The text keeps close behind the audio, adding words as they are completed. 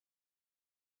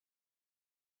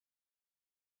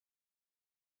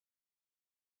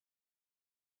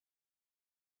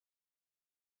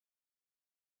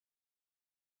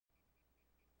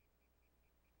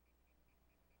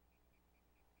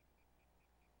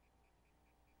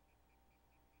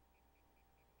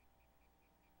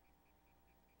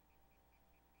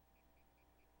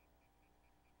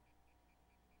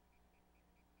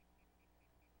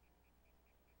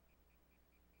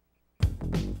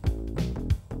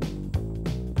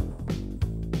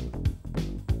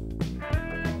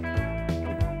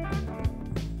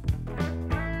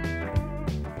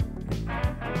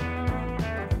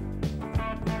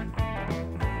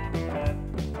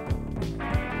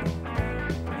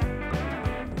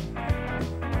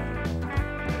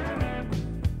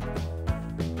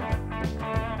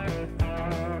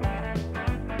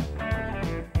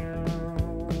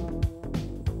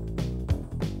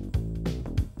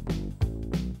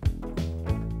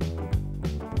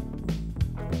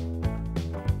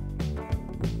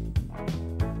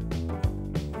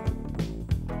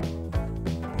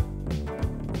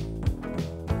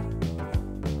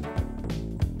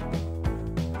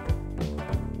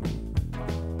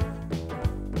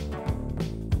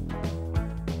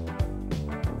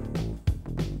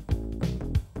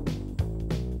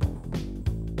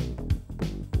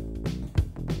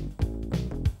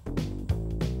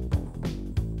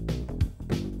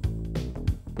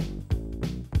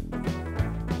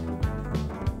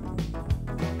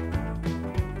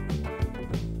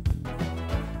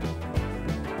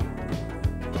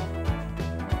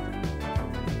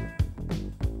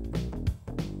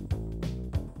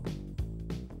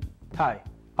Hi,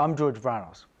 I'm George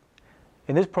Vranos.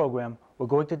 In this program, we're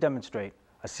going to demonstrate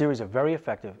a series of very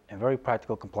effective and very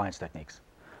practical compliance techniques.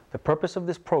 The purpose of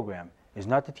this program is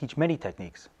not to teach many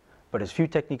techniques, but as few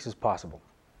techniques as possible.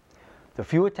 The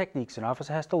fewer techniques an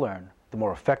officer has to learn, the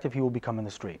more effective he will become in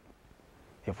the street.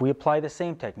 If we apply the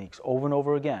same techniques over and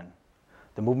over again,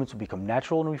 the movements will become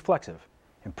natural and reflexive,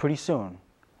 and pretty soon,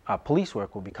 our police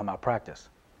work will become our practice.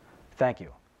 Thank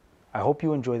you. I hope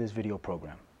you enjoy this video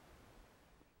program.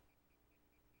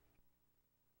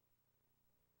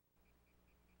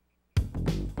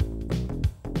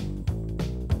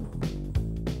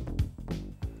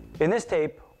 In this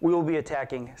tape, we will be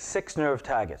attacking 6 nerve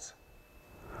targets.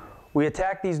 We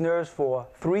attack these nerves for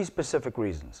 3 specific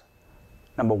reasons.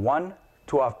 Number 1,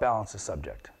 to off-balance the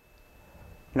subject.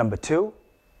 Number 2,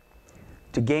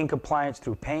 to gain compliance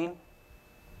through pain.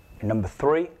 And number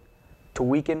 3, to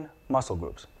weaken muscle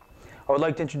groups. I would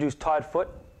like to introduce Todd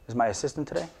Foote as my assistant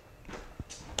today.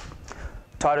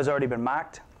 Todd has already been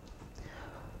marked.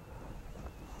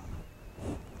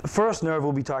 The first nerve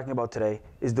we'll be talking about today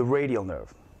is the radial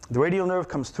nerve. The radial nerve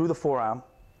comes through the forearm,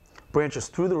 branches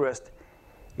through the wrist,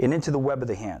 and into the web of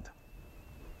the hand.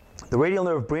 The radial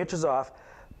nerve branches off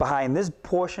behind this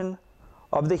portion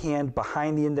of the hand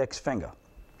behind the index finger.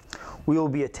 We will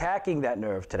be attacking that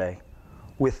nerve today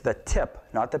with the tip,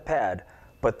 not the pad,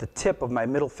 but the tip of my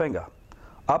middle finger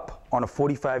up on a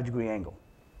 45-degree angle.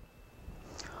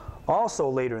 Also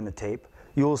later in the tape,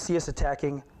 you will see us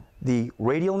attacking the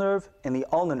radial nerve and the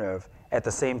ulnar nerve at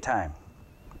the same time.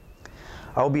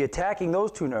 I will be attacking those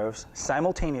 2 nerves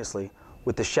simultaneously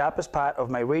with the sharpest part of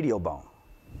my radial bone.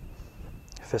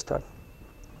 Fist Todd.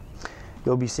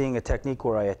 You'll be seeing a technique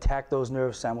where I attack those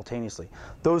nerves simultaneously.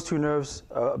 Those 2 nerves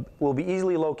will be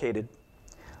easily located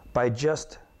by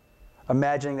just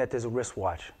imagining that there's a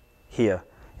wristwatch here,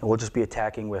 and we'll just be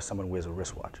attacking where someone wears a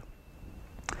wristwatch.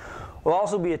 We'll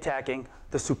also be attacking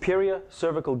the superior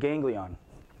cervical ganglion,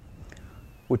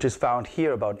 which is found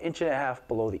here about 1.5 inches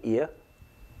below the ear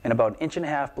and about 1.5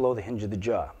 inches below the hinge of the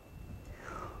jaw.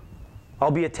 I'll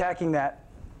be attacking that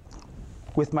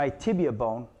with my tibia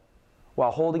bone while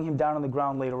holding him down on the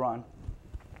ground later on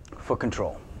for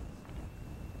control.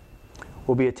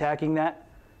 We'll be attacking that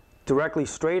directly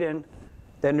straight in.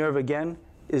 That nerve again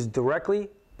is directly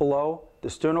below the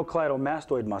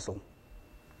sternocleidomastoid muscle,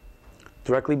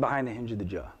 directly behind the hinge of the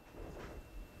jaw.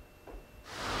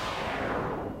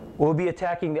 We'll be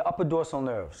attacking the upper dorsal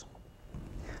nerves.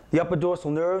 The upper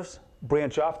dorsal nerves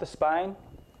branch off the spine,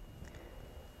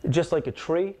 just like a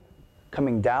tree,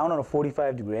 coming down on a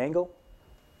 45-degree angle.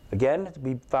 Again, to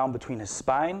be found between his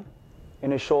spine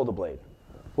and his shoulder blade.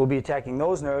 We'll be attacking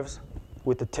those nerves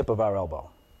with the tip of our elbow.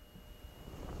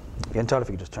 Again, Todd, if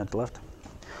you could just turn to the left.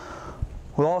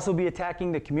 We'll also be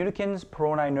attacking the communicans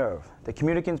peroneal nerve. The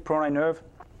communicans peroneal nerve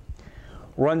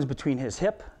runs between his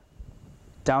hip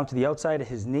down to the outside of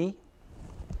his knee.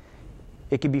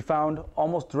 It can be found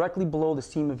almost directly below the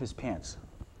seam of his pants.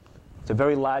 It's a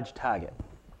very large target.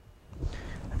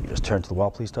 If you just turn to the wall,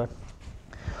 please, Todd.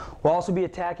 We'll also be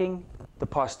attacking the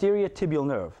posterior tibial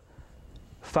nerve,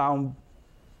 found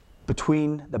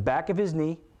between the back of his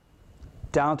knee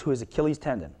down to his Achilles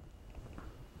tendon,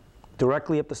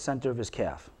 directly up the center of his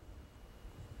calf,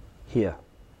 here.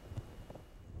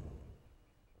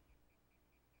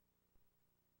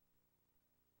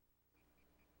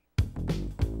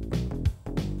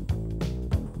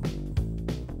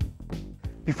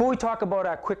 Before we talk about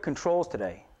our quick controls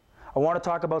today, I want to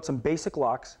talk about some basic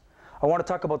locks. I want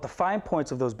to talk about the fine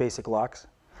points of those basic locks.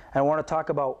 And I want to talk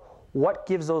about what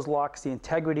gives those locks the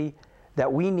integrity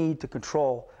that we need to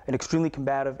control an extremely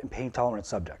combative and pain-tolerant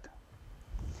subject.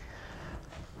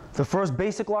 The first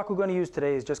basic lock we're going to use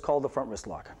today is just called the front wrist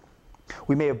lock.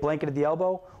 We may have blanketed the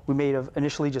elbow. We may have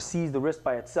initially just seized the wrist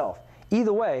by itself.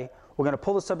 Either way, we're going to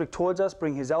pull the subject towards us,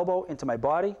 bring his elbow into my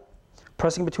body,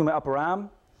 pressing between my upper arm.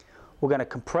 We're going to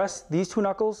compress these 2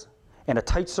 knuckles in a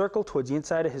tight circle towards the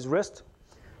inside of his wrist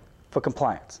for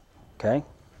compliance. Okay?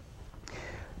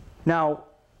 Now,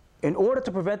 in order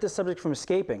to prevent this subject from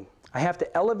escaping, I have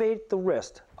to elevate the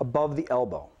wrist above the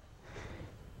elbow.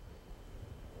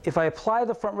 If I apply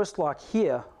the front wrist lock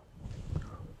here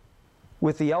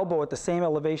with the elbow at the same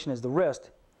elevation as the wrist,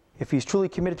 if he's truly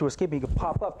committed to escaping, he could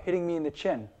pop up, hitting me in the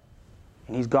chin,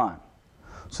 and he's gone.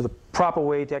 So the proper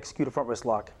way to execute a front wrist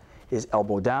lock is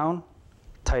elbow down,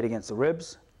 tight against the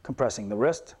ribs, compressing the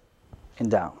wrist, and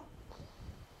down.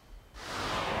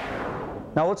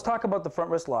 Now let's talk about the front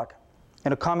wrist lock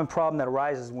and a common problem that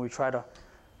arises when we try to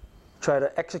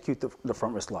execute the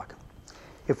front wrist lock.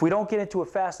 If we don't get into it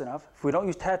fast enough, if we don't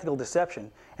use tactical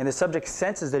deception, and the subject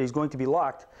senses that he's going to be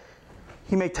locked,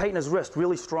 he may tighten his wrist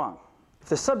really strong. if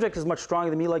the subject is much stronger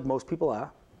than me, like most people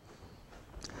are,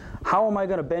 how am I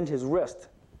going to bend his wrist?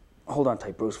 Hold on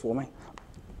tight, Bruce, for me.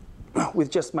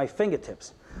 With just my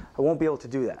fingertips. I won't be able to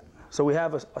do that. So we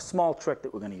have a small trick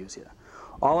that we're going to use here.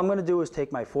 All I'm going to do is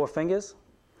take my 4 fingers.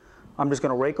 I'm just going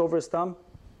to rake over his thumb.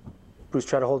 Bruce,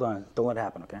 try to hold on. Don't let it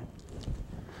happen, okay?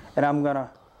 And I'm going to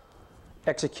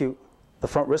execute the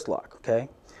front wrist lock, okay?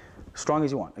 Strong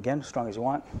as you want. Again, strong as you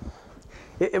want.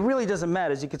 It really doesn't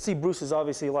matter. As you can see, Bruce is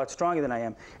obviously a lot stronger than I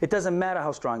am. It doesn't matter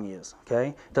how strong he is, okay?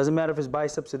 It doesn't matter if his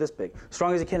biceps are this big.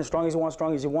 Strong as you can, as strong as you want,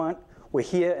 strong as you want. We're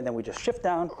here, and then we just shift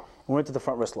down, and we're into the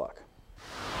front wrist lock.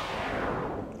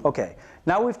 Okay,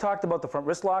 now we've talked about the front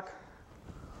wrist lock.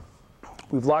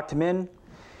 We've locked him in.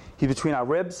 He's between our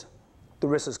ribs. The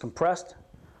wrist is compressed.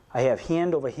 I have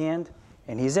hand over hand,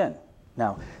 and he's in.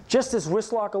 Now, just this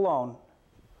wrist lock alone,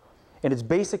 in its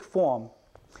basic form,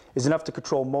 is enough to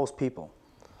control most people.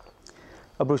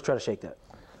 Bruce, try to shake that.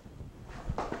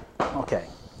 Okay,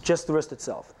 just the wrist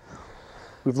itself.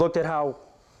 We've looked at how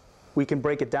we can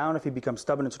break it down if he becomes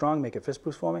stubborn and strong. Make a fist,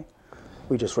 Bruce, for me.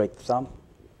 We just rake the thumb.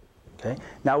 Okay,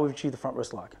 now we've achieved the front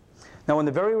wrist lock. Now, on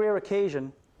the very rare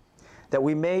occasion that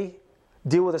we may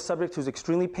deal with a subject who's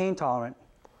extremely pain tolerant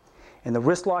and the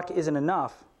wrist lock isn't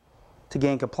enough to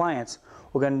gain compliance,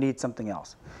 we're going to need something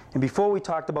else. And before we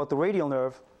talked about the radial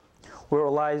nerve, where it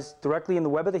lies directly in the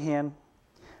web of the hand,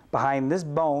 behind this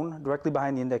bone, directly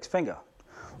behind the index finger.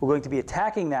 We're going to be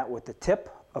attacking that with the tip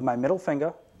of my middle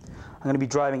finger. I'm going to be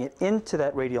driving it into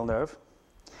that radial nerve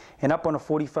and up on a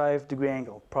 45-degree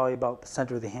angle, probably about the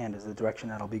center of the hand is the direction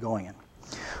that I'll be going in.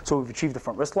 So we've achieved the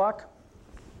front wrist lock.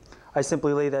 I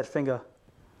simply lay that finger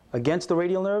against the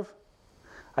radial nerve.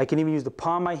 I can even use the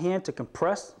palm of my hand to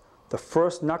compress the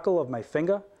first knuckle of my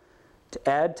finger to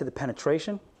add to the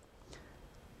penetration.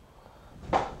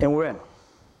 And we're in.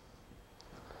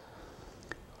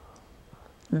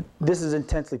 This is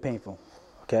intensely painful,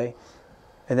 okay?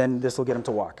 And then this will get him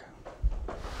to walk.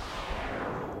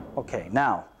 Okay,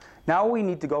 now we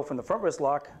need to go from the front wrist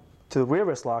lock to the rear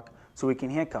wrist lock so we can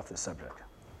handcuff this subject.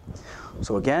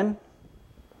 So again,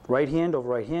 right hand over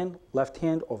right hand, left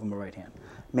hand over my right hand.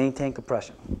 Maintain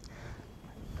compression.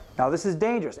 Now this is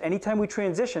dangerous. Anytime we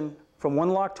transition from one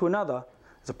lock to another,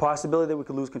 there's a possibility that we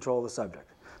could lose control of the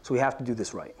subject. So we have to do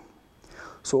this right.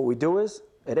 So what we do is,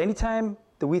 at any time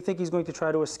that we think he's going to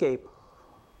try to escape,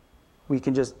 we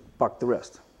can just buck the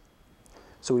wrist.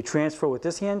 So we transfer with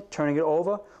this hand, turning it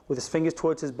over with his fingers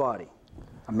towards his body.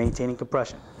 I'm maintaining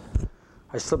compression.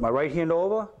 I slip my right hand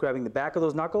over, grabbing the back of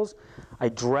those knuckles. I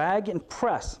drag and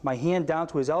press my hand down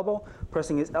to his elbow,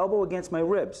 pressing his elbow against my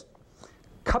ribs,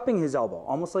 cupping his elbow,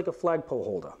 almost like a flagpole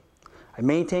holder. I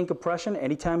maintain compression.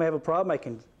 Anytime I have a problem, I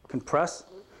can compress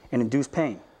and induce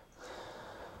pain.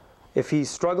 If he's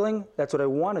struggling, that's what I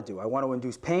want to do. I want to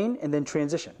induce pain and then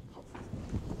transition.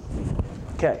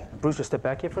 Okay, Bruce, just step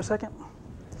back here for a second.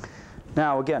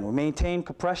 Now again, we maintain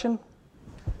compression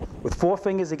with 4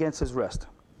 fingers against his wrist.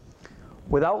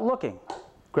 Without looking,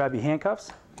 grab your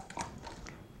handcuffs,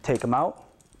 take them out,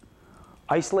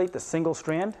 isolate the single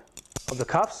strand of the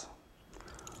cuffs,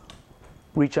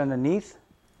 reach underneath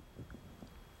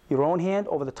your own hand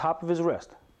over the top of his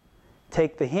wrist.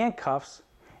 Take the handcuffs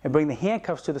and bring the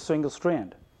handcuffs to the single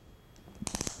strand.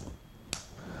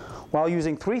 While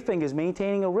using 3 fingers,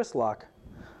 maintaining a wrist lock.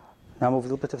 Now move a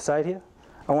little bit to the side here.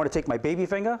 I want to take my baby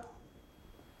finger.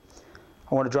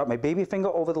 I want to drop my baby finger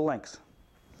over the links.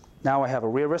 Now I have a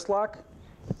rear wrist lock.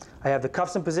 I have the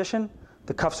cuffs in position.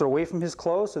 The cuffs are away from his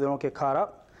clothes so they don't get caught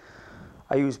up.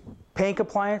 I use pain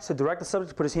compliance to direct the subject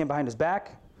to put his hand behind his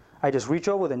back. I just reach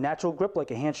over with a natural grip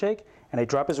like a handshake, and I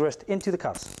drop his wrist into the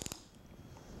cuffs.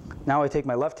 Now I take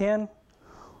my left hand.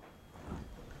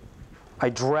 I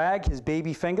drag his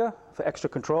baby finger for extra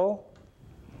control.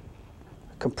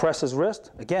 Compress his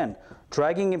wrist. Again,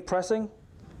 dragging and pressing.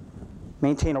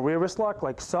 Maintain a rear wrist lock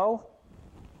like so.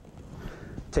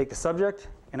 Take the subject,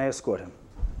 and I escort him.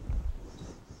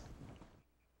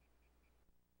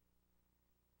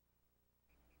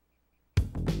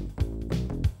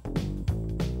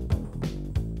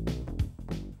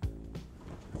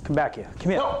 Come back here.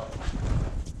 Come here. No.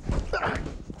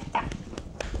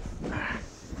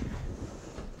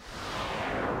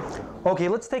 Okay,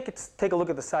 let's take a look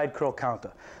at the side curl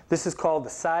counter. This is called the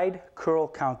side curl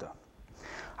counter.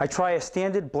 I try a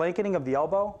standard blanketing of the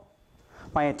elbow.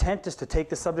 My intent is to take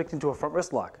the subject into a front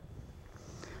wrist lock.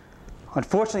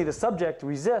 Unfortunately, the subject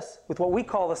resists with what we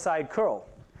call the side curl.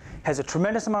 Has a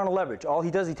tremendous amount of leverage. All he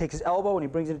does, he takes his elbow and he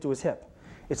brings it into his hip.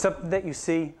 It's something that you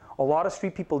see a lot of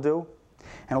street people do,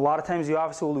 and a lot of times the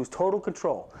officer will lose total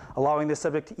control, allowing the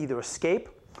subject to either escape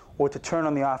or to turn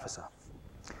on the officer.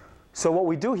 So what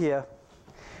we do here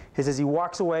is as he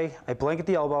walks away, I blanket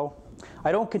the elbow.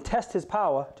 I don't contest his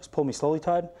power. Just pull me slowly,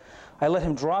 Todd. I let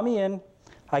him draw me in.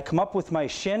 I come up with my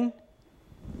shin,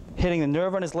 hitting the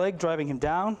nerve on his leg, driving him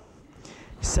down,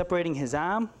 separating his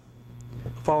arm,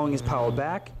 following his power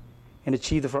back, and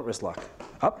achieve the front wrist lock.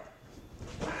 Up.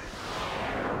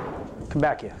 Come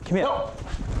back here. Come here. No.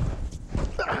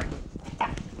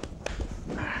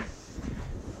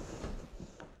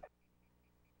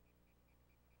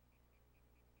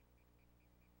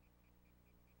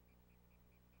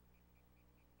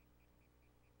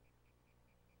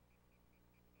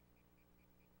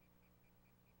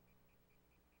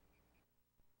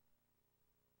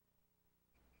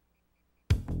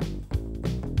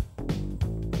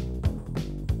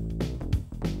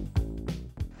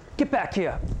 Get back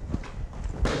here.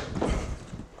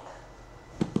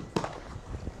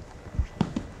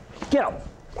 Get up.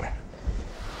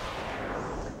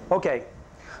 Okay,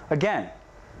 again,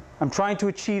 I'm trying to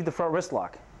achieve the front wrist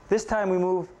lock. This time we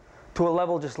move to a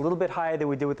level just a little bit higher than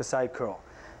we did with the side curl.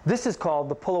 This is called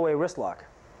the pull away wrist lock.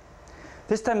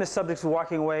 This time the subject's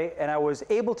walking away and I was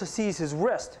able to seize his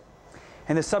wrist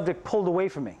and the subject pulled away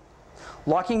from me.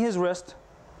 Locking his wrist,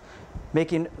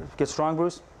 get strong,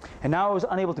 Bruce, and now I was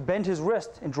unable to bend his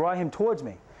wrist and draw him towards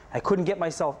me. I couldn't get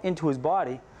myself into his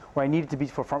body where I needed to be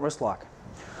for front wrist lock.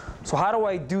 So how do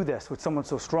I do this with someone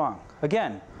so strong?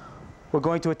 Again, we're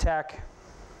going to attack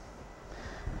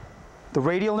the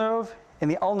radial nerve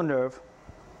and the ulnar nerve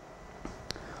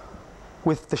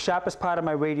with the sharpest part of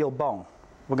my radial bone.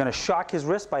 We're going to shock his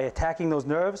wrist by attacking those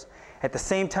nerves. At the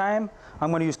same time, I'm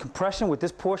going to use compression with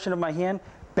this portion of my hand,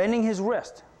 bending his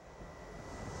wrist.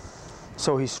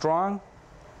 So he's strong.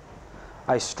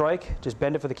 I strike, just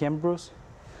bend it for the camera, Bruce.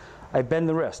 I bend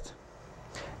the wrist.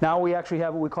 Now we actually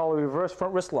have what we call a reverse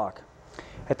front wrist lock.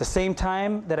 At the same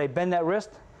time that I bend that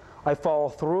wrist, I follow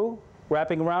through,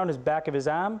 wrapping around his back of his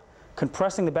arm,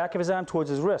 compressing the back of his arm towards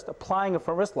his wrist, applying a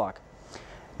front wrist lock.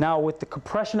 Now with the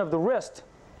compression of the wrist,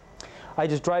 I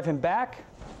just drive him back,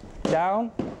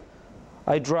 down.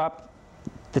 I drop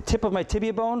the tip of my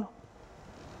tibia bone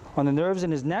on the nerves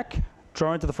in his neck,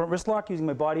 draw into the front wrist lock using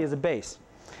my body as a base.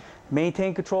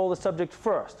 Maintain control of the subject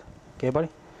first. Okay, buddy?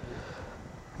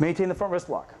 Maintain the front wrist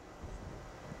lock.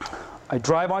 I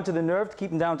drive onto the nerve to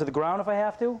keep him down to the ground if I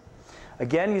have to.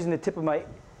 Again, using the tip of my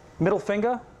middle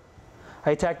finger,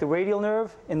 I attack the radial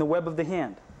nerve in the web of the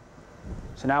hand.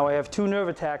 So now I have two nerve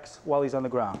attacks while he's on the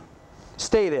ground.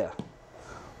 Stay there.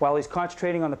 While he's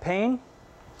concentrating on the pain,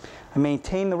 I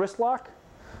maintain the wrist lock.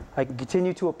 I can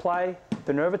continue to apply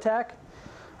the nerve attack.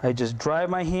 I just drive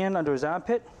my hand under his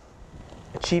armpit,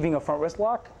 achieving a front wrist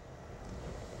lock,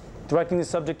 directing the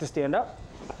subject to stand up.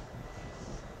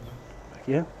 Back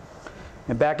here.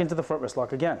 And back into the front wrist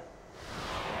lock again.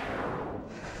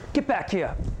 Get back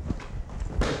here.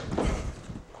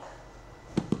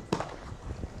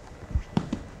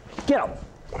 Get up.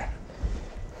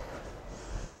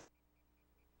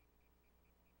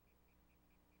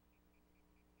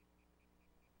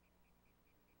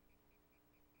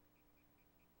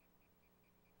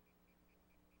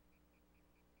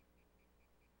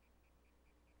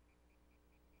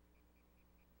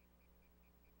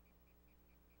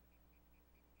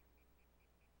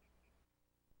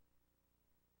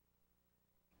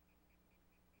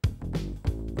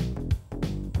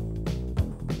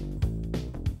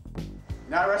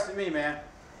 Not arresting me, man.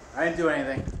 I didn't do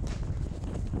anything.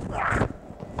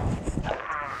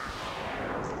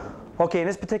 Okay, in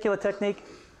this particular technique,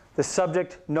 the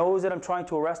subject knows that I'm trying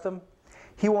to arrest him.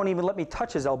 He won't even let me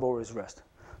touch his elbow or his wrist.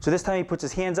 So this time he puts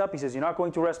his hands up. He says, "You're not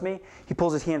going to arrest me." He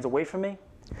pulls his hands away from me.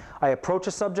 I approach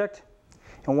the subject,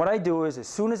 and what I do is as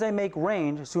soon as I make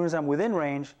range, as soon as I'm within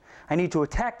range, I need to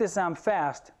attack this arm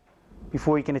fast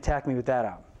before he can attack me with that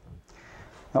arm.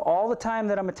 Now all the time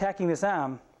that I'm attacking this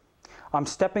arm, I'm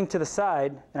stepping to the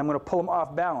side and I'm going to pull him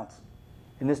off balance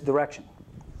in this direction.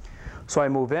 So I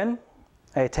move in,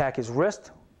 I attack his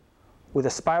wrist with a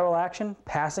spiral action,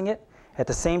 passing it, at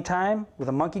the same time with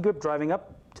a monkey grip driving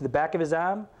up to the back of his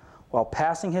arm while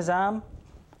passing his arm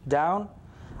down.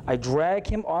 I drag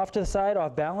him off to the side,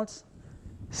 off balance,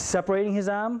 separating his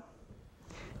arm,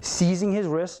 seizing his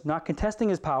wrist, not contesting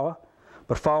his power,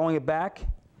 but following it back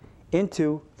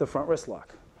into the front wrist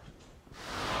lock.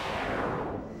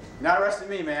 Not arresting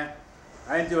me, man.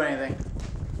 I didn't do anything.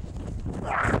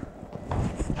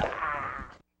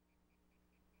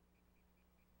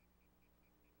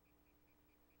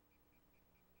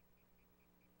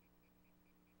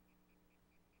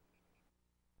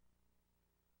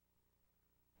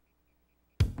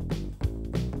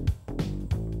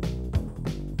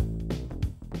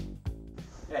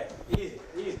 Hey, easy,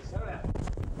 easy, settle down.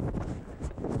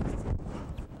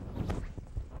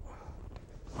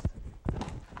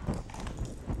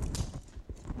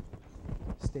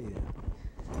 Stay there.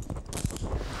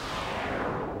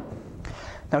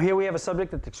 Now here we have a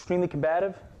subject that's extremely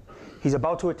combative. He's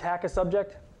about to attack a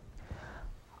subject.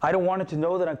 I don't want him to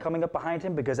know that I'm coming up behind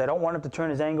him because I don't want him to turn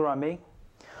his anger on me.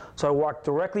 So I walk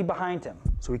directly behind him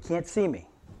so he can't see me.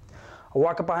 I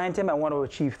walk up behind him. I want to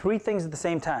achieve three things at the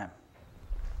same time.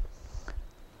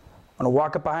 I want to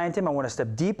walk up behind him. I want to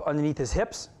step deep underneath his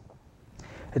hips.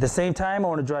 At the same time, I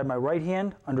want to drive my right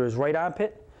hand under his right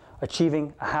armpit,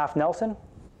 achieving a half Nelson.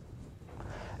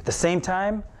 At the same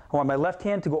time, I want my left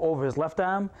hand to go over his left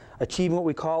arm, achieving what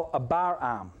we call a bar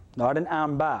arm, not an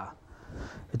arm bar.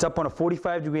 It's up on a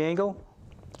 45-degree angle,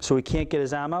 so he can't get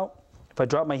his arm out. If I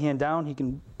drop my hand down, he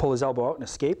can pull his elbow out and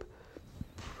escape.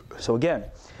 So again,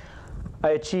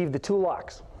 I achieve the two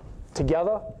locks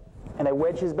together, and I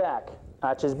wedge his back,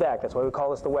 arch his back. That's why we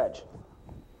call this the wedge.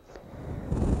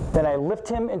 Then I lift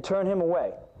him and turn him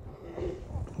away.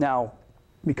 Now,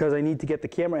 because I need to get the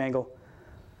camera angle,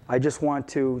 I just want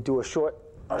to do a short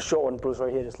one, Bruce,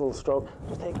 right here, just a little stroke.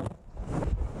 Just take it.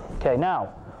 Okay,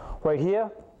 now, right here,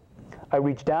 I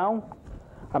reach down.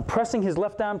 I'm pressing his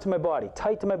left arm to my body,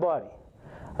 tight to my body.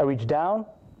 I reach down.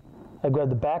 I grab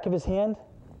the back of his hand.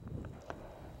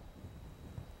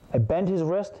 I bend his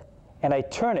wrist, and I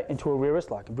turn it into a rear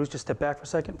wrist lock. And Bruce, just step back for a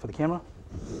second for the camera.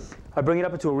 I bring it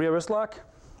up into a rear wrist lock,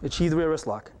 achieve the rear wrist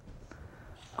lock.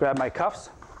 Grab my cuffs.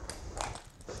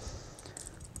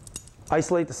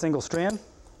 Isolate the single strand.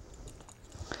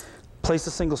 Place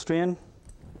the single strand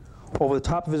over the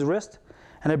top of his wrist,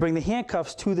 and I bring the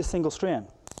handcuffs to the single strand.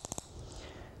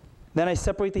 Then I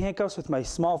separate the handcuffs with my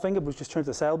small finger, which just turns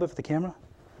the side a little bit for the camera,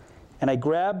 and I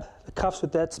grab the cuffs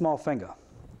with that small finger.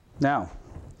 Now,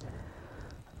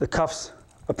 the cuffs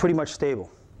are pretty much stable.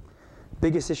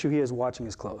 Biggest issue here is watching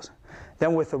his clothes.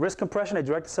 Then with the wrist compression, I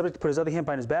direct the subject to put his other hand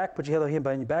behind his back. Put your other hand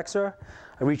behind your back, sir.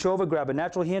 I reach over, grab a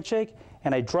natural handshake,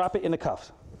 and I drop it in the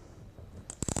cuffs.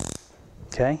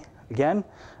 Okay? Again,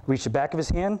 reach the back of his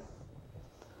hand.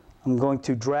 I'm going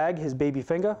to drag his baby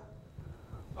finger,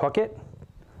 hook it,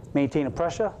 maintain a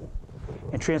pressure,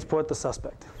 and transport the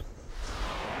suspect.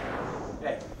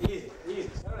 Hey, easy, easy,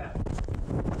 slow down.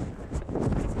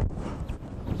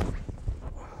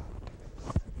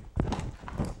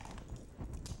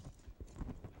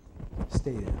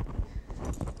 Stay there.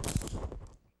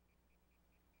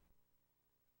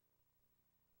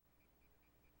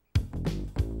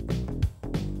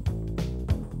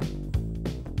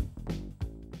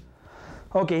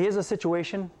 Okay, here's a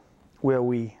situation where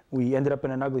we ended up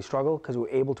in an ugly struggle because we were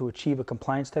able to achieve a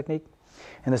compliance technique,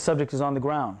 and the subject is on the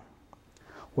ground.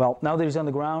 Well, now that he's on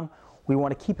the ground, we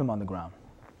want to keep him on the ground.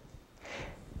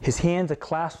 His hands are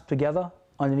clasped together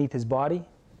underneath his body,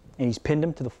 and he's pinned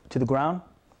him to the ground,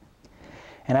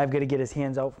 and I've got to get his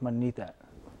hands out from underneath that.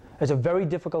 It's a very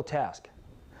difficult task.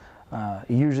 It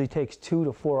usually takes 2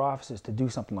 to 4 officers to do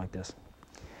something like this.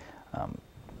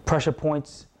 Pressure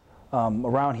points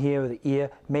around here, the ear,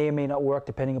 may or may not work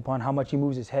depending upon how much he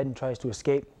moves his head and tries to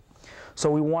escape. So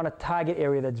we want a target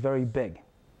area that's very big.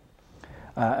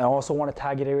 I also want a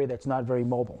target area that's not very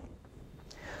mobile.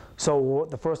 So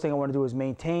the first thing I want to do is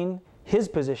maintain his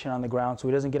position on the ground so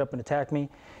he doesn't get up and attack me.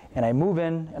 And I move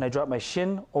in and I drop my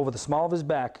shin over the small of his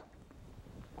back,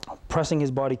 pressing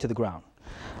his body to the ground.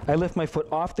 I lift my foot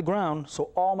off the ground so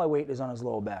all my weight is on his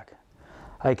lower back.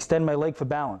 I extend my leg for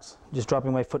balance, just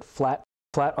dropping my foot flat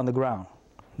on the ground.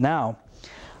 Now,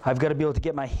 I've got to be able to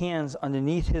get my hands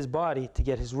underneath his body to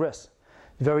get his wrists.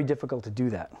 Very difficult to do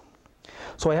that.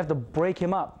 So I have to break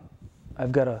him up. I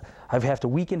have to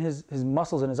weaken his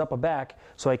muscles in his upper back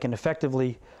so I can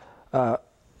effectively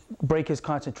break his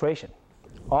concentration.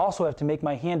 I also have to make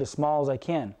my hand as small as I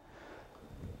can,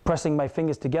 pressing my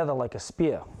fingers together like a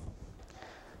spear.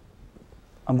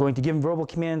 I'm going to give him verbal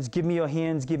commands, give me your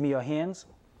hands, give me your hands.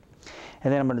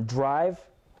 And then I'm going to drive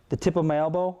the tip of my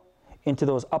elbow into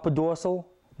those upper dorsal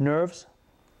nerves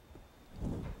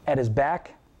at his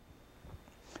back,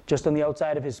 just on the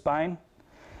outside of his spine.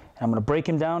 And I'm going to break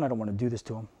him down. I don't want to do this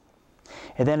to him.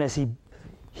 And then as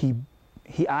he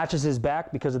arches his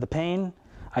back because of the pain,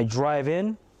 I drive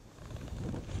in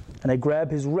and I grab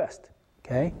his wrist,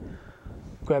 okay?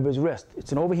 Grab his wrist.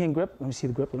 It's an overhand grip. Let me see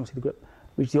the grip. Let me see the grip.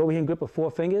 Reach the overhand grip with 4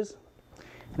 fingers,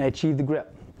 and I achieve the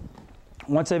grip.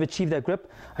 Once I've achieved that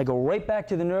grip, I go right back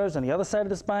to the nerves on the other side of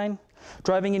the spine,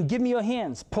 driving in, give me your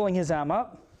hands, pulling his arm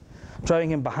up,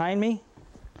 driving him behind me,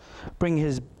 bring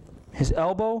his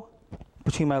elbow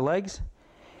between my legs,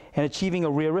 and achieving a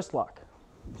rear wrist lock,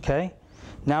 okay?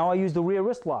 Now I use the rear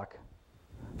wrist lock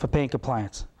for pain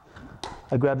compliance.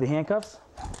 I grab the handcuffs,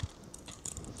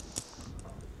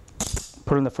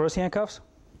 put in the first handcuffs.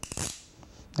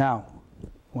 Now,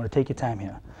 I want to take your time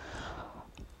here.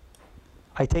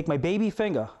 I take my baby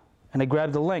finger and I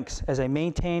grab the links as I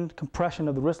maintain compression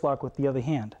of the wrist lock with the other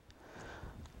hand.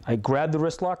 I grab the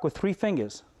wrist lock with 3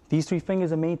 fingers. These 3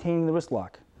 fingers are maintaining the wrist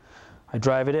lock. I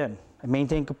drive it in. I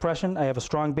maintain compression. I have a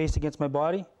strong base against my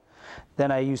body.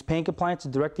 Then I use pain compliance to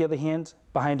direct the other hand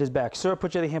behind his back. Sir,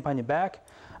 put your other hand behind your back.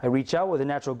 I reach out with a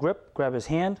natural grip, grab his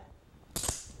hand,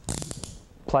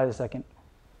 apply the second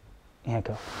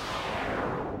handcuff.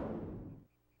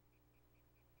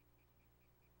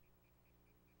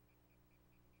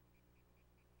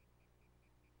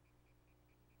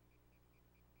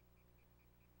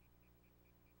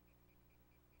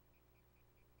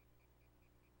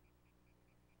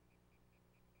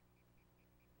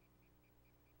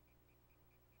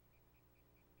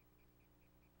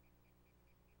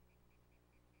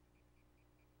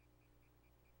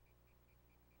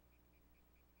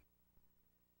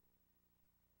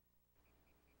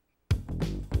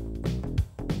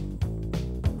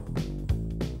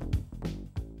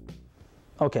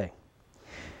 Okay.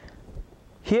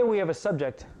 Here we have a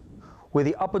subject where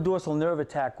the upper dorsal nerve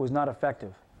attack was not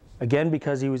effective. Again,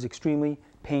 because he was extremely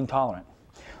pain tolerant.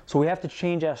 So we have to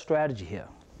change our strategy here.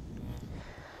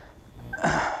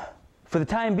 For the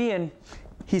time being,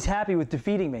 he's happy with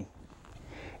defeating me.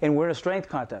 And we're in a strength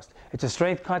contest. It's a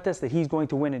strength contest that he's going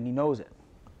to win, and he knows it.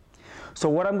 So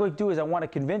what I'm going to do is I want to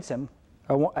convince him,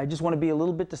 I just want to be a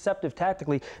little bit deceptive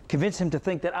tactically, convince him to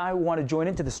think that I want to join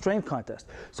into the strength contest.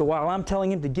 So while I'm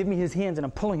telling him to give me his hands and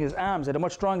I'm pulling his arms that are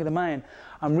much stronger than mine,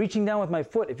 I'm reaching down with my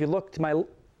foot. If you look to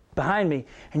behind me,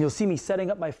 and you'll see me setting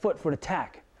up my foot for an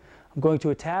attack. I'm going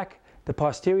to attack the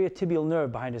posterior tibial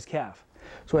nerve behind his calf.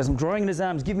 So as I'm drawing in his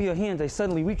arms, give me your hands, I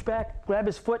suddenly reach back, grab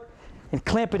his foot, and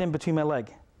clamp it in between my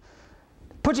leg.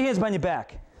 Put your hands behind your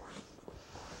back.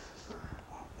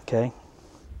 Okay.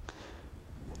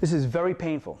 This is very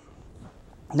painful.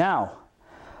 Now,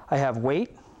 I have weight,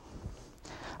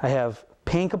 I have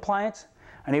pain compliance,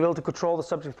 I'm able to control the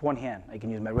subject with one hand. I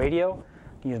can use my radio,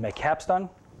 I can use my capstan,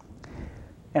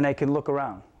 and I can look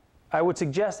around. I would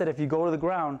suggest that if you go to the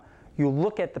ground, you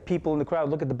look at the people in the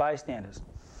crowd, look at the bystanders.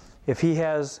 If he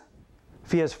has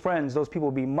friends, those people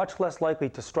will be much less likely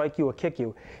to strike you or kick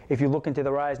you if you look into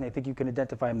their eyes and they think you can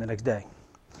identify him the next day.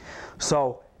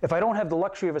 So, if I don't have the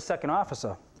luxury of a second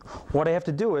officer, what I have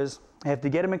to do is I have to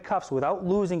get him in cuffs without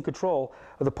losing control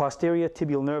of the posterior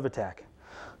tibial nerve attack.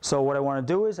 So what I want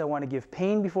to do is I want to give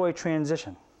pain before I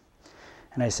transition.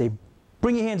 And I say,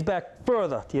 bring your hands back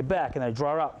further to your back, and I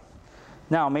draw up.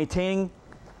 Now, maintaining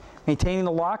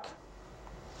the lock,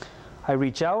 I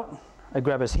reach out, I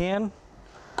grab his hand,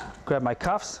 grab my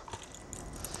cuffs,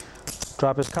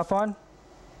 drop his cuff on,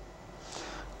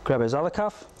 grab his other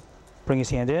cuff, bring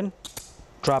his hand in,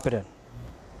 drop it in.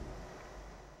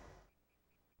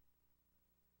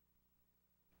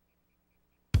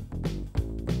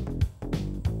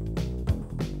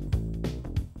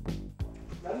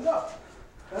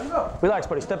 Relax,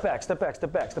 buddy. Step back, step back,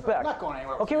 step back, step back. I'm not going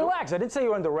anywhere. Okay, relax. I didn't say you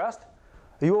were under arrest.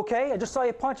 Are you okay? I just saw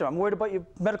you punch him. I'm worried about your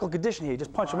medical condition here. You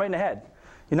just punch him right in the head.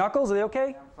 Your knuckles, are they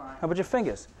okay? Yeah, I'm fine. How about your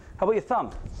fingers? How about your thumb?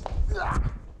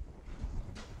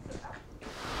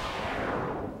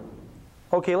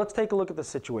 Okay, let's take a look at the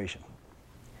situation.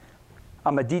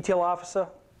 I'm a detail officer.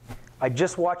 I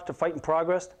just watched a fight in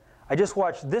progress. I just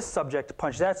watched this subject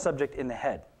punch that subject in the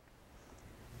head.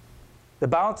 The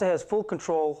bouncer has full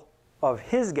control of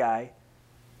his guy.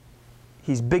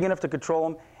 He's big enough to control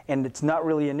him, and it's not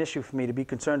really an issue for me to be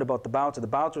concerned about the bouncer. The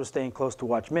bouncer is staying close to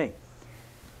watch me.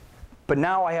 But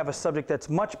now I have a subject that's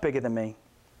much bigger than me,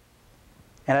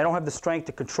 and I don't have the strength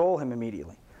to control him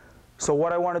immediately. So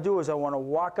what I want to do is I want to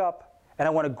walk up, and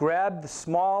I want to grab his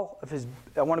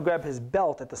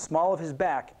belt at the small of his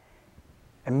back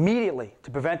immediately to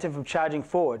prevent him from charging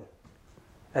forward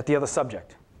at the other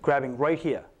subject, grabbing right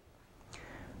here.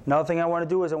 Another thing I want to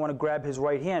do is I want to grab his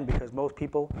right hand, because most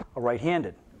people are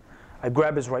right-handed. I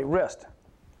grab his right wrist.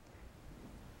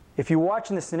 If you watch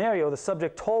in the scenario, the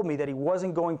subject told me that he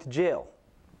wasn't going to jail.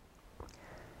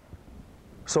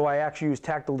 So I actually used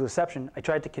tactile deception. I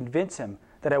tried to convince him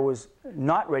that I was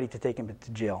not ready to take him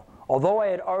to jail. Although I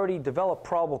had already developed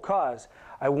probable cause,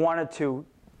 I wanted to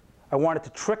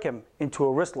trick him into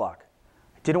a wrist lock.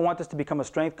 I didn't want this to become a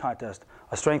strength contest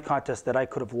that I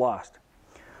could have lost.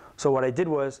 So what I did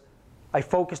was I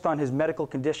focused on his medical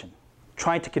condition,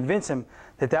 trying to convince him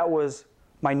that that was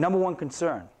my #1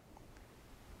 concern.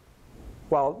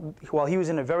 While he was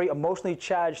in a very emotionally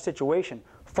charged situation,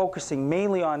 focusing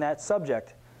mainly on that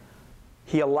subject,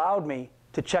 he allowed me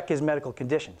to check his medical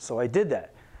condition. So I did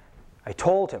that. I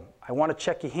told him, I want to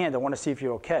check your hand. I want to see if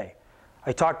you're okay.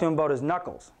 I talked to him about his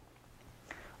knuckles.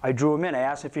 I drew him in. I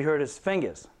asked if he hurt his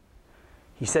fingers.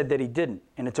 He said that he didn't,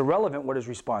 and it's irrelevant what his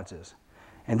response is.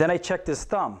 And then I checked his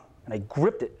thumb, and I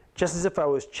gripped it just as if I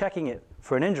was checking it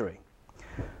for an injury.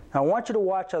 Now I want you to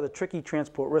watch how the tricky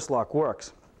transport wrist lock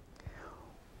works.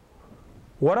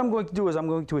 What I'm going to do is I'm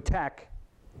going to attack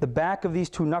the back of these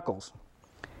two knuckles,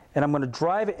 and I'm going to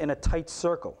drive it in a tight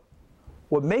circle.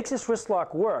 What makes this wrist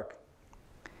lock work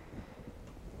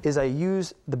is I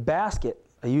use the basket,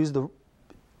 I use the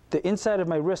inside of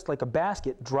my wrist like a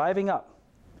basket driving up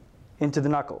into the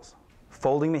knuckles,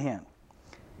 folding the hand.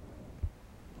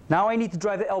 Now I need to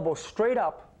drive the elbow straight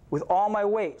up with all my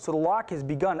weight, so the lock has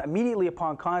begun immediately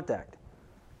upon contact.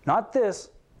 Not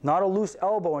this, not a loose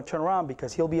elbow and turn around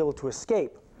because he'll be able to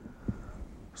escape.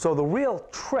 So the real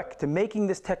trick to making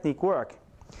this technique work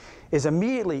is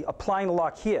immediately applying the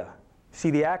lock here.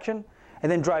 See the action?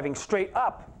 And then driving straight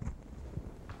up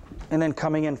and then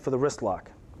coming in for the wrist lock.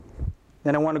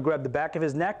 Then I want to grab the back of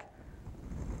his neck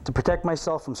to protect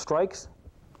myself from strikes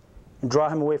and draw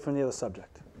him away from the other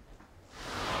subject.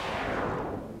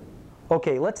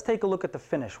 Okay, let's take a look at the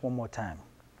finish one more time.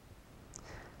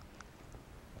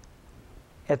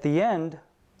 At the end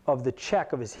of the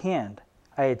check of his hand,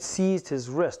 I had seized his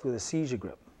wrist with a seizure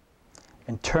grip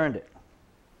and turned it.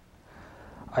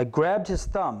 I grabbed his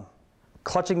thumb,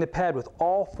 clutching the pad with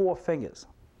all 4 fingers.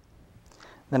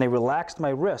 Then I relaxed my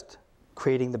wrist,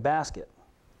 creating the basket.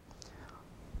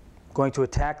 I'm going to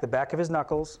attack the back of his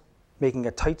knuckles, making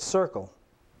a tight circle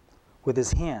with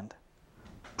his hand,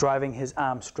 driving his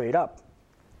arm straight up.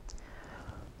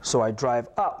 So I drive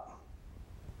up,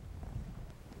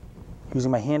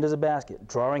 using my hand as a basket,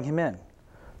 drawing him in,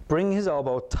 bringing his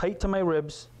elbow tight to my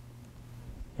ribs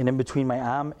and in between my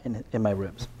arm and my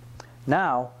ribs.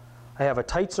 Now, I have a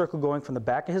tight circle going from the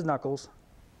back of his knuckles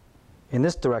in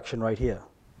this direction right here.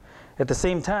 At the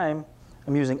same time,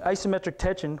 I'm using isometric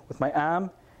tension with my arm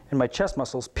and my chest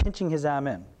muscles, pinching his arm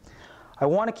in. I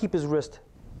want to keep his wrist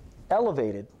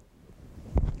elevated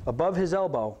above his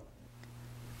elbow.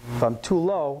 If I'm too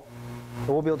low,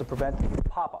 I won't be able to prevent the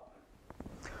pop-up.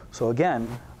 So again,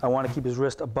 I want to keep his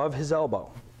wrist above his elbow.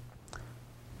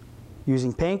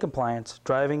 Using pain compliance,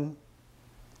 driving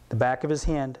the back of his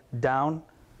hand down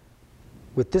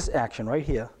with this action right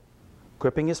here,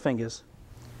 gripping his fingers,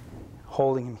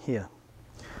 holding him here.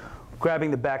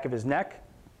 Grabbing the back of his neck,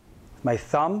 my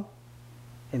thumb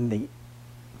and the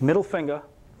middle finger,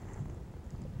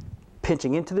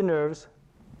 pinching into the nerves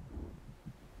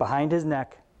behind his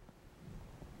neck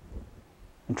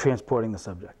and transporting the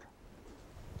subject.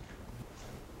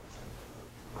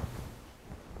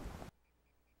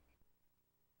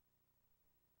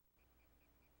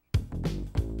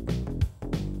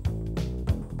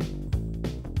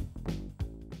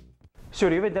 Sir,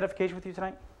 do you have identification with you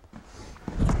tonight?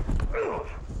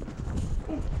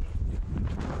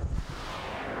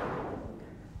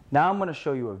 Now I'm going to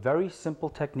show you a very simple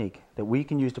technique that we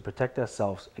can use to protect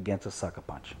ourselves against a sucker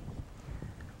punch.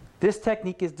 This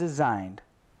technique is designed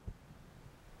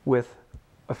with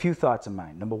a few thoughts in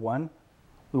mind. Number one,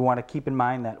 we want to keep in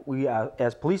mind that we,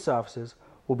 as police officers,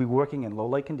 will be working in low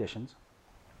light conditions,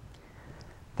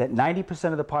 that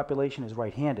 90% of the population is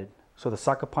right-handed, so the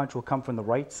sucker punch will come from the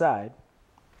right side.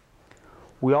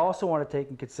 We also want to take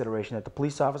in consideration that the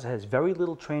police officer has very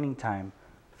little training time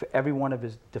for every one of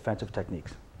his defensive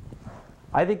techniques.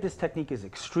 I think this technique is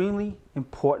extremely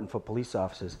important for police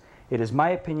officers. It is my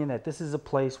opinion that this is a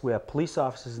place where police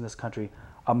officers in this country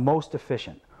are most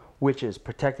efficient, which is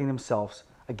protecting themselves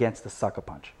against the sucker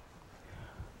punch.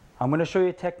 I'm going to show you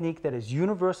a technique that is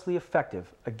universally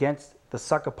effective against the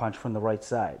sucker punch from the right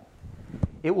side.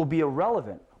 It will be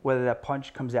irrelevant whether that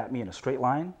punch comes at me in a straight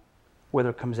line, whether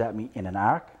it comes at me in an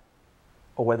arc,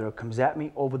 or whether it comes at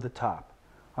me over the top.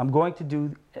 I'm going to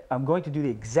do the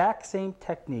exact same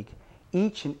technique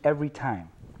each and every time.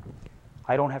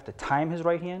 I don't have to time his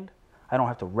right hand. I don't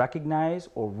have to recognize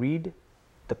or read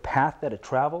the path that it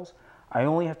travels. I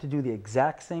only have to do the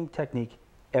exact same technique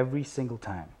every single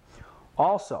time.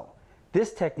 Also,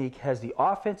 this technique has the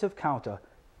offensive counter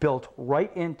built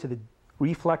right into the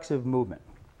reflexive movement.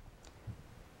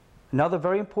 Another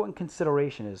very important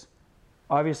consideration is,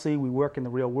 obviously we work in the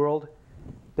real world.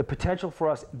 The potential for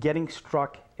us getting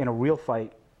struck in a real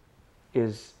fight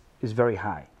is very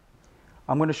high.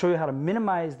 I'm going to show you how to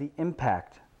minimize the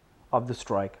impact of the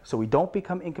strike so we don't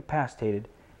become incapacitated.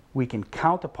 We can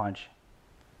counterpunch,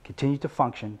 continue to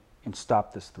function, and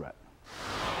stop this threat.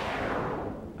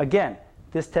 Again,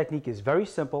 this technique is very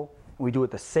simple, and we do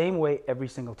it the same way every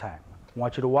single time. I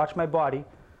want you to watch my body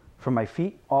from my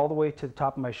feet all the way to the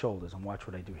top of my shoulders and watch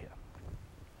what I do here.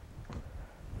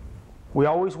 We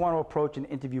always want to approach an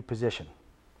interview position.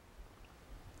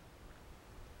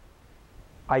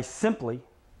 I simply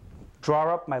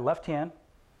draw up my left hand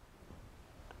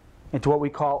into what we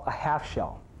call a half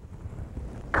shell,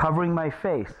 covering my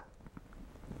face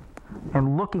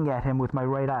and looking at him with my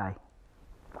right eye.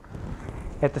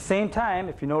 At the same time,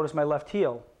 if you notice my left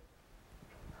heel,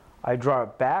 I draw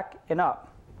it back and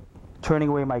up, turning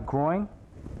away my groin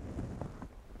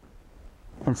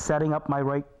and setting up my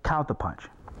right counterpunch.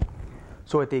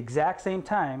 So at the exact same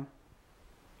time,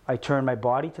 I turn my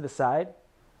body to the side,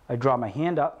 I draw my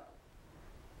hand up,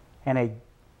 and I,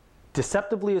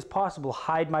 deceptively as possible,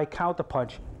 hide my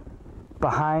counterpunch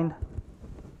behind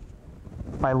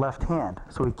my left hand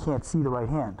so he can't see the right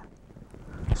hand.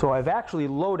 So I've actually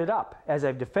loaded up, as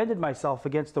I've defended myself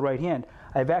against the right hand,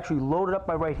 I've actually loaded up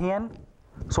my right hand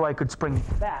so I could spring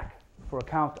back for a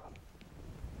counter.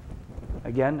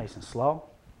 Again, nice and slow.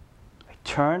 I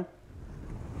turn,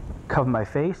 cover my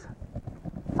face.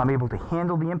 I'm able to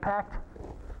handle the impact.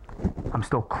 I'm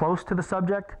still close to the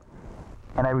subject,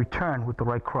 and I return with the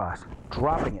right cross,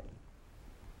 dropping it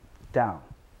down.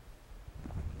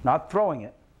 Not throwing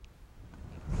it,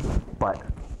 but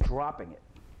dropping it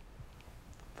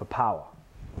for power,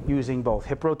 using both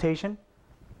hip rotation,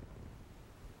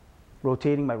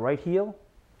 rotating my right heel,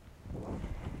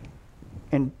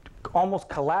 and almost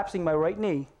collapsing my right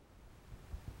knee,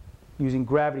 using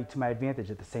gravity to my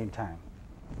advantage at the same time.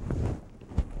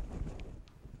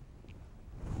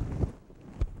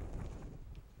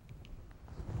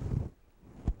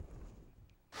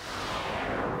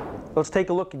 Let's take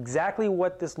a look exactly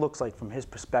what this looks like from his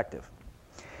perspective.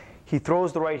 He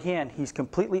throws the right hand. He's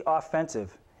completely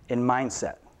offensive in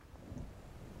mindset.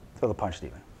 Throw the punch,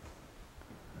 Stephen.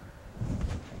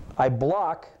 I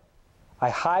block. I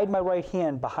hide my right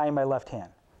hand behind my left hand.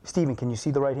 Stephen, can you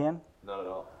see the right hand? Not at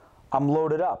all. I'm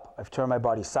loaded up. I've turned my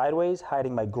body sideways,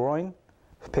 hiding my groin,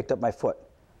 picked up my foot.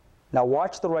 Now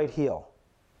watch the right heel.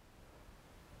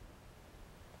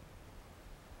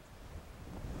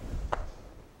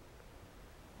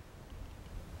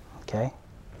 Okay?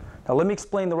 Now let me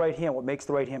explain the right hand, what makes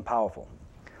the right hand powerful.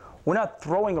 We're not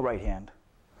throwing a right hand.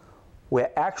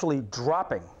 We're actually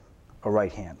dropping a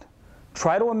right hand.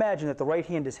 Try to imagine that the right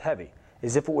hand is heavy,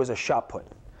 as if it was a shot put.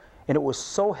 And it was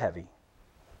so heavy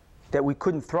that we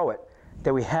couldn't throw it,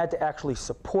 that we had to actually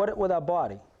support it with our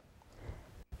body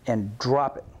and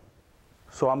drop it.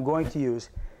 So I'm going to use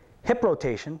hip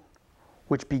rotation,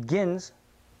 which begins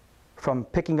from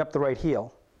picking up the right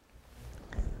heel,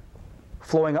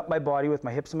 flowing up my body with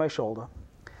my hips and my shoulder.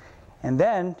 And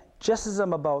then, just as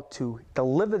I'm about to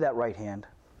deliver that right hand,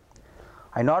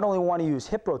 I not only want to use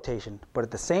hip rotation, but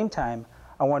at the same time,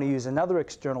 I want to use another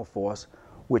external force,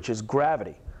 which is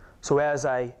gravity. So as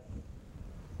I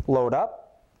load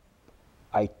up,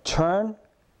 I turn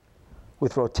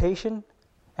with rotation,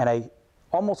 and I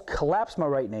almost collapse my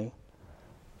right knee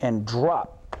and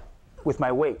drop with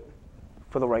my weight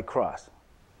for the right cross.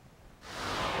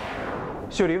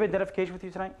 Sir, do you have identification with you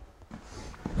tonight?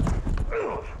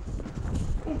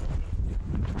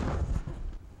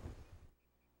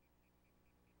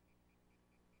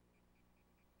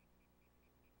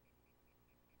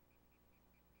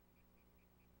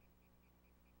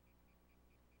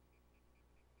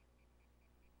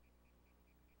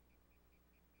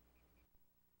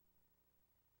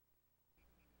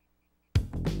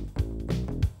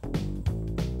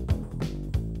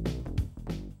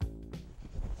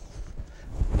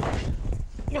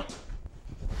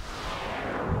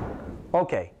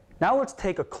 Okay, now let's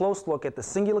take a close look at the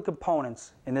singular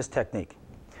components in this technique.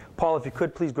 Paul, if you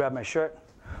could, please grab my shirt.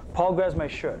 Paul grabs my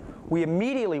shirt. We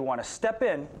immediately want to step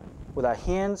in with our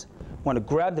hands, want to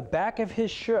grab the back of his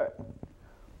shirt,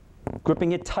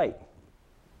 gripping it tight.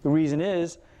 The reason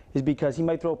is because he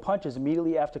might throw punches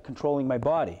immediately after controlling my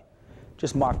body,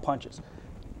 just mock punches.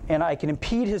 And I can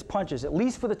impede his punches, at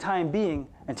least for the time being,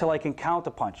 until I can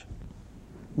counter punch,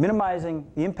 minimizing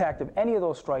the impact of any of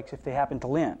those strikes if they happen to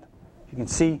land. You can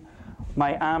see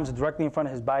my arms are directly in front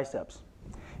of his biceps.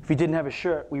 If he didn't have a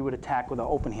shirt, we would attack with our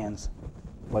open hands,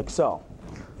 like so.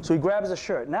 So he grabs the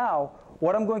shirt. Now,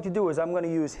 what I'm going to do is I'm going to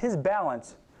use his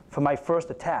balance for my first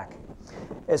attack.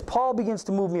 As Paul begins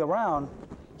to move me around,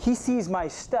 he sees my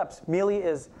steps merely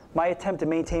as my attempt to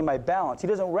maintain my balance. He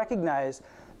doesn't recognize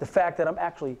the fact that I'm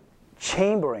actually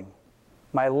chambering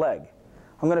my leg.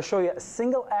 I'm going to show you a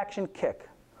single action kick,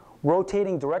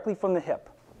 rotating directly from the hip.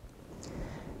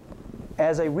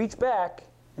 As I reach back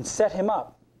and set him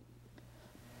up,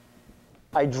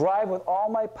 I drive with all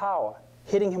my power,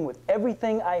 hitting him with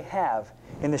everything I have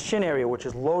in the shin area, which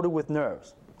is loaded with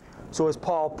nerves. So as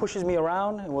Paul pushes me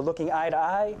around and we're looking eye to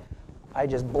eye, I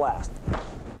just blast,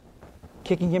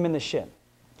 kicking him in the shin.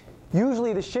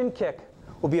 Usually the shin kick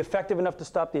will be effective enough to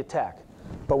stop the attack.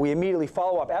 but we immediately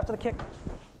follow up after the kick,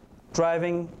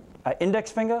 driving our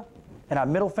index finger and our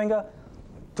middle finger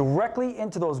directly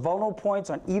into those vulnerable points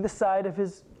on either side of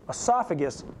his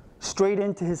esophagus, straight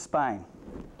into his spine,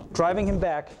 driving him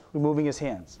back, removing his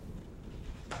hands,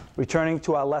 returning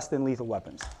to our less than lethal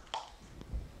weapons.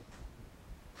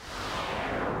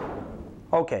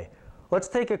 Okay, let's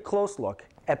take a close look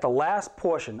at the last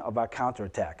portion of our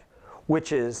counterattack,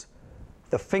 which is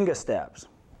the finger stabs.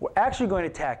 We're actually going to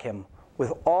attack him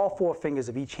with all 4 fingers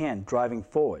of each hand driving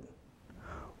forward.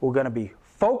 We're going to be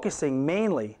focusing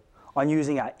mainly on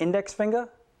using our index finger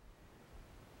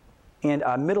and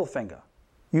our middle finger,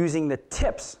 using the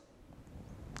tips,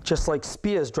 just like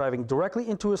spears, driving directly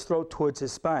into his throat towards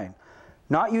his spine.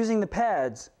 Not using the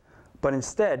pads, but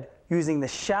instead using the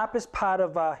sharpest part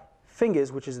of our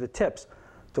fingers, which is the tips,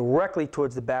 directly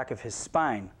towards the back of his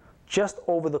spine, just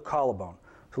over the collarbone.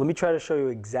 So let me try to show you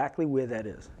exactly where that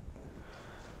is.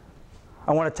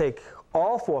 I want to take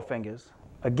all 4 fingers,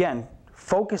 again,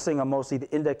 focusing on mostly the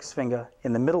index finger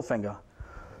and the middle finger,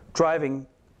 driving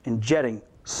and jetting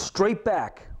straight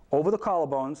back over the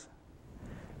collarbones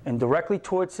and directly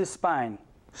towards his spine,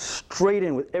 straight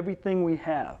in with everything we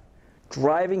have,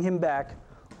 driving him back,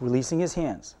 releasing his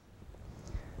hands.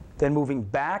 Then moving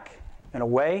back and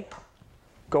away,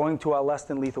 going to our less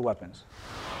than lethal weapons.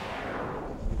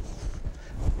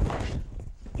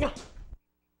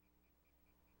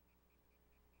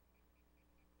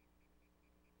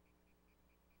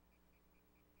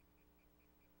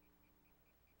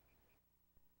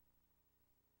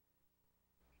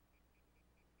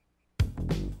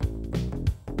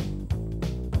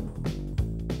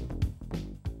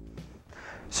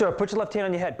 Sir, put your left hand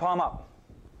on your head, palm up.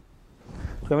 Do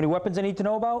you have any weapons I need to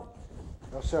know about?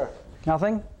 No, sir.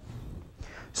 Nothing?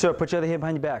 Sir, put your other hand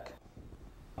behind your back.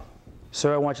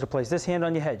 Sir, I want you to place this hand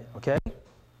on your head, okay?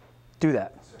 Do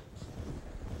that. Yes, sir.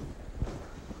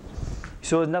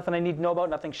 So there's nothing I need to know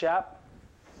about, nothing sharp?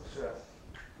 No, sir.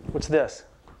 What's this?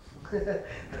 I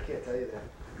can't tell you that.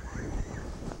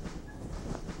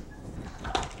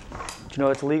 Do you know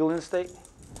it's legal in the state?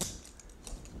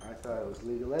 I thought it was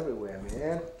legal everywhere,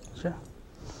 man. Sure.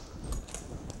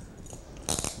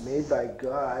 Made by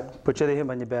God. Put your other hand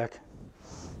on your back.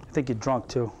 I think you're drunk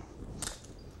too.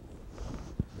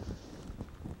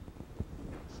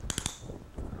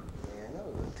 Man, that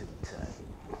was a little too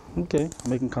tight. Okay, I'll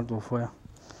make it comfortable for you.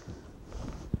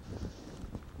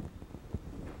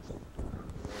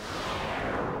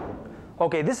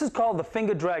 Okay, this is called the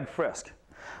finger drag frisk.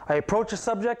 I approach a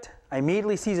subject, I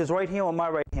immediately seize his right hand on my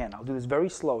right hand. I'll do this very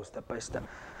slow, step by step.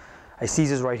 I seize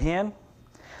his right hand,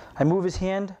 I move his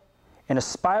hand in a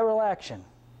spiral action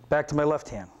back to my left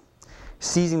hand,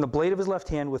 seizing the blade of his left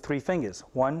hand with 3 fingers.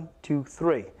 1, 2,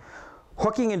 3.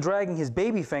 Hooking and dragging his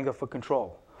baby finger for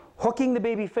control. Hooking the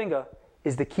baby finger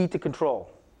is the key to control.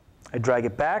 I drag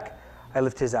it back, I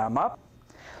lift his arm up,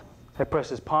 I press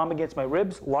his palm against my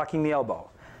ribs, locking the elbow.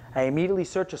 I immediately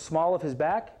search the small of his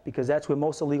back, because that's where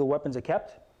most illegal weapons are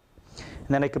kept, and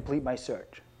then I complete my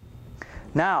search.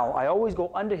 Now, I always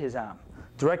go under his arm,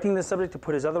 directing the subject to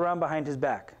put his other arm behind his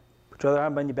back. Put your other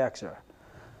arm behind your back, sir.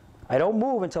 I don't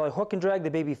move until I hook and drag the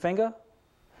baby finger,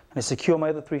 and I secure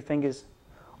my other 3 fingers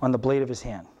on the blade of his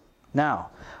hand. Now,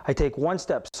 I take 1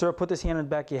 step. Sir, put this hand on the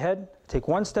back of your head. Take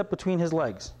 1 step between his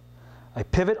legs. I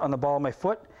pivot on the ball of my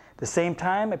foot. At the same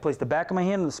time, I place the back of my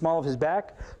hand on the small of his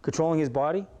back, controlling his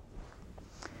body,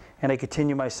 and I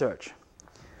continue my search.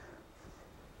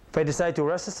 If I decide to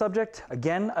arrest the subject,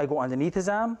 again, I go underneath his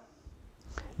arm,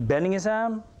 bending his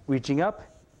arm, reaching up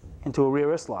into a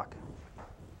rear wrist lock,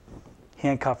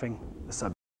 handcuffing the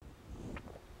subject.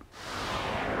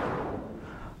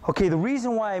 Okay, the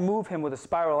reason why I move him with a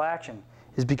spiral action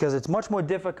is because it's much more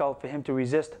difficult for him to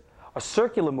resist a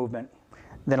circular movement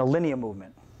than a linear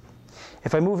movement.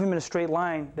 If I move him in a straight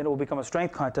line, then it will become a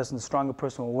strength contest and the stronger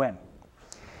person will win.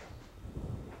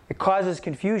 It causes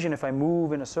confusion if I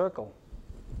move in a circle.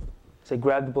 Say,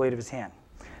 grab the blade of his hand.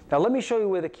 Now let me show you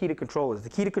where the key to control is. The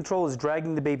key to control is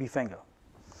dragging the baby finger.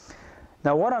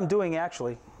 Now what I'm doing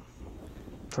actually,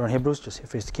 turn here, Bruce, just here,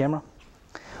 face the camera.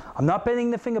 I'm not bending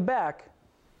the finger back.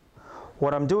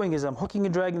 What I'm doing is I'm hooking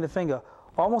and dragging the finger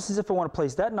almost as if I want to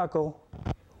place that knuckle,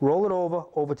 roll it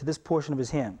over to this portion of his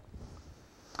hand.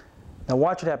 Now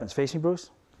watch what happens. Face me,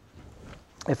 Bruce.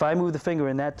 If I move the finger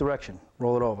in that direction,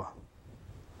 roll it over.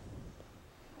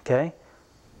 Okay?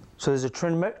 So there's a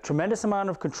tremendous amount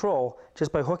of control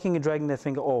just by hooking and dragging that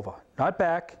finger over. Not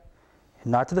back,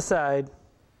 and not to the side,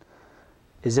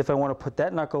 as if I want to put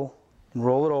that knuckle and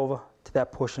roll it over to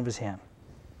that portion of his hand.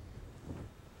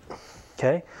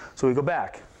 Okay? So we go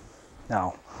back.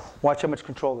 Now, watch how much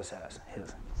control this has.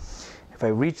 If If I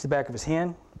reach the back of his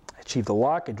hand, I achieve the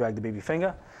lock, I drag the baby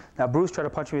finger. Now Bruce, try to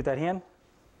punch me with that hand.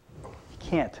 You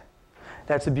can't.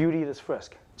 That's the beauty of this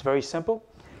frisk. It's very simple,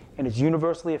 and it's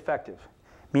universally effective,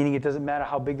 meaning it doesn't matter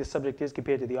how big the subject is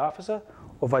compared to the officer,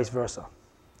 or vice versa.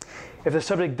 If the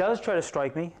subject does try to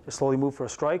strike me, just slowly move for a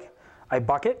strike, I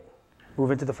buck it, move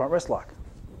into the front wrist lock.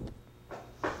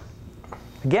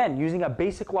 Again, using our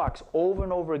basic locks over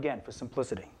and over again for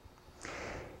simplicity.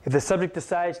 If the subject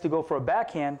decides to go for a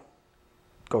backhand,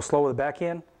 go slow with the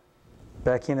backhand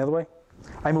the other way.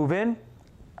 I move in,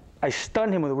 I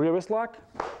stun him with a rear wrist lock.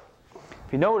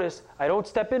 If you notice, I don't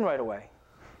step in right away.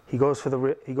 He goes for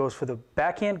the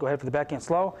backhand, go ahead for the backhand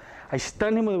slow. I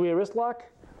stun him with a rear wrist lock,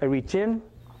 I reach in,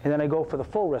 and then I go for the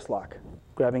full wrist lock,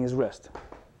 grabbing his wrist.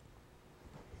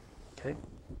 Okay.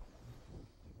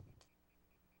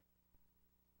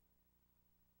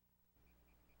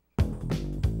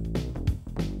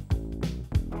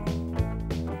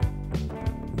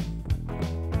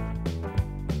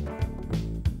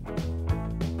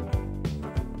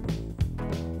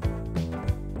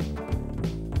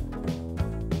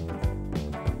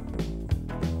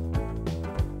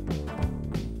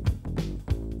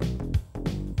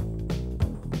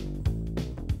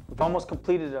 We've almost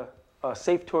completed a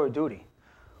safe tour of duty.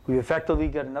 We've effectively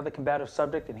got another combative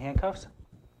subject in handcuffs.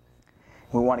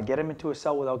 We want to get him into a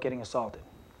cell without getting assaulted.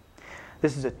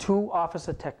 This is a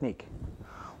two-officer technique.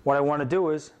 What I want to do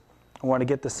is, I want to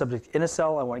get the subject in a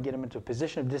cell, I want to get him into a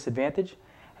position of disadvantage,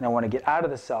 and I want to get out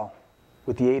of the cell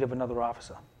with the aid of another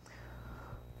officer.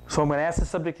 So I'm going to ask the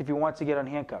subject if he wants to get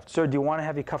unhandcuffed. Sir, do you want to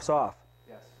have your cuffs off?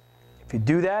 Yes. If you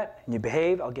do that and you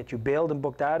behave, I'll get you bailed and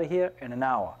booked out of here in an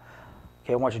hour.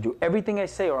 Okay, I want you to do everything I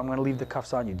say or I'm going to leave the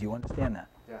cuffs on you. Do you understand that?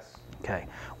 Yes. Okay.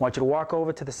 I want you to walk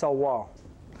over to the cell wall.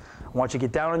 I want you to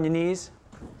get down on your knees.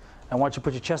 I want you to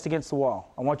put your chest against the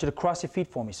wall. I want you to cross your feet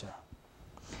for me, sir.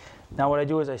 Now what I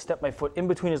do is I step my foot in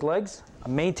between his legs.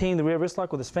 I'm maintaining the rear wrist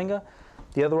lock with his finger.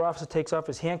 The other officer takes off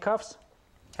his handcuffs.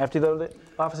 After the other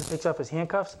officer takes off his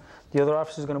handcuffs, the other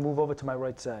officer is going to move over to my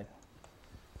right side.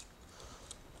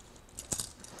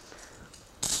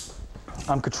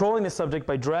 I'm controlling the subject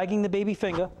by dragging the baby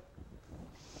finger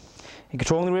and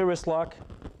controlling the rear wrist lock.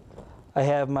 I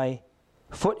have my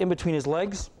foot in between his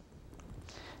legs,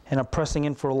 and I'm pressing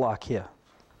in for a lock here.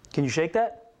 Can you shake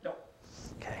that? No.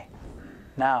 Okay.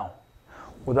 Now,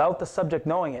 without the subject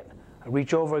knowing it, I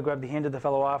reach over, I grab the hand of the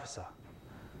fellow officer.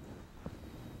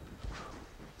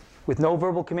 With no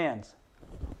verbal commands.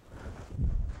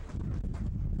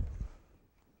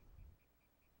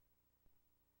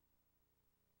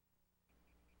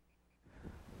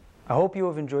 I hope you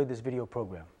have enjoyed this video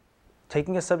program.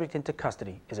 Taking a subject into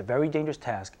custody is a very dangerous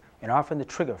task and often the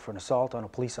trigger for an assault on a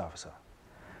police officer.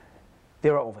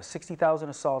 There are over 60,000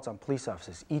 assaults on police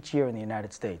officers each year in the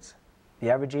United States. The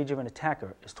average age of an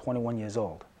attacker is 21 years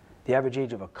old. The average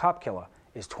age of a cop killer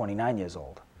is 29 years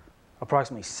old.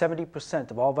 Approximately 70%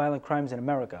 of all violent crimes in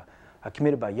America are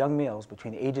committed by young males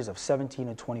between the ages of 17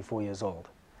 and 24 years old.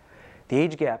 The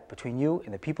age gap between you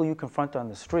and the people you confront on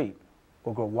the street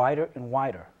will grow wider and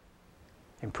wider.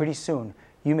 And pretty soon,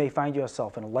 you may find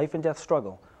yourself in a life and death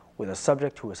struggle with a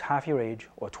subject who is half your age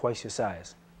or twice your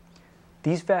size.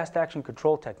 These fast action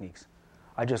control techniques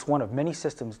are just one of many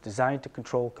systems designed to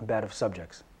control combative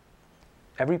subjects.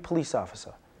 Every police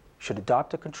officer should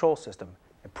adopt a control system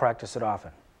and practice it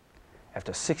often.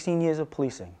 After 16 years of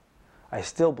policing, I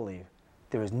still believe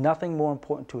there is nothing more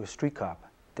important to a street cop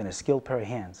than a skilled pair of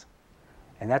hands.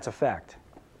 And that's a fact.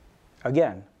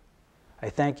 Again, I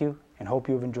thank you and hope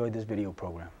you have enjoyed this video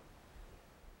program.